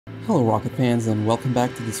Hello rocket fans, and welcome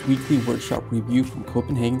back to this weekly workshop review from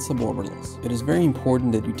Copenhagen Suborbitals. It is very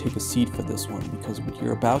important that you take a seat for this one because what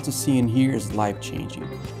you're about to see and hear is life-changing.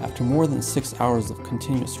 After more than 6 hours of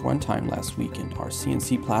continuous runtime last weekend, our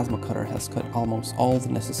CNC plasma cutter has cut almost all the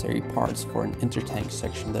necessary parts for an intertank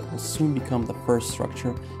section that will soon become the first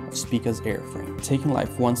structure of Spica's airframe, taking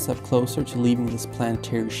life one step closer to leaving this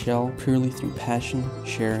planetary shell purely through passion,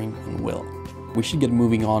 sharing, and will. We should get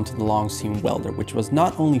moving on to the long seam welder, which was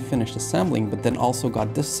not only finished assembling but then also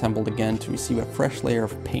got disassembled again to receive a fresh layer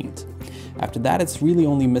of paint. After that, it's really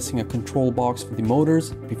only missing a control box for the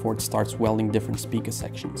motors before it starts welding different Spica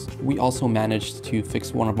sections. We also managed to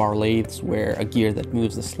fix one of our lathes where a gear that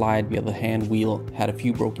moves the slide via the hand wheel had a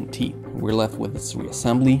few broken teeth. We're left with its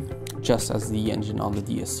reassembly, just as the engine on the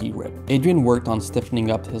DSC ripped. Adrian worked on stiffening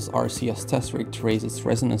up his RCS test rig to raise its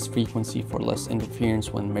resonance frequency for less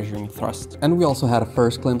interference when measuring thrust. And we also had a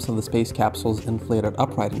first glimpse of the space capsule's inflated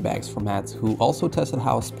uprighting bags for Mads, who also tested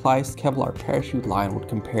how a spliced Kevlar parachute line would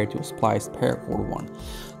compare to a spliced paracord one.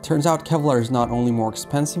 Turns out Kevlar is not only more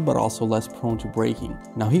expensive but also less prone to breaking.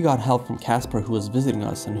 Now he got help from Casper, who was visiting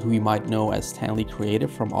us and who you might know as Stanley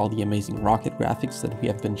Creative from all the amazing rocket graphics that we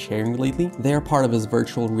have been sharing lately. They are part of his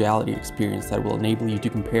virtual reality experience that will enable you to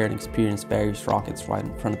compare and experience various rockets right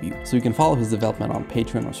in front of you. So you can follow his development on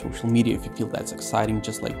Patreon or social media if you feel that's exciting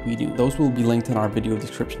just like we do. Those will be linked in our video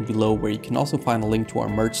description below, where you can also find a link to our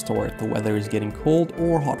merch store if the weather is getting cold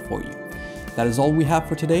or hot for you. That is all we have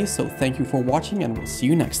for today, so thank you for watching and we'll see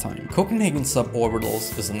you next time. Copenhagen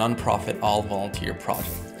Suborbitals is a non-profit all-volunteer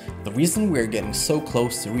project. The reason we're getting so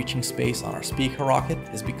close to reaching space on our Spica rocket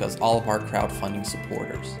is because all of our crowdfunding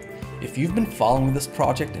supporters. If you've been following this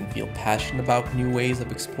project and feel passionate about new ways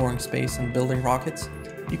of exploring space and building rockets,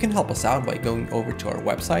 you can help us out by going over to our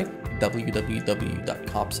website,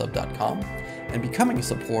 www.copsub.com, and becoming a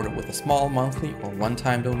supporter with a small monthly or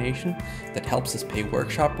one-time donation that helps us pay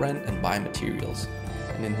workshop rent and buy materials.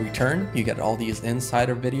 And in return, you get all these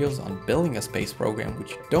insider videos on building a space program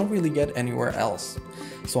which you don't really get anywhere else.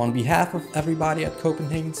 So on behalf of everybody at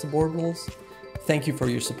Copenhagen Suborbitals, thank you for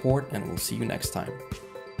your support and we'll see you next time.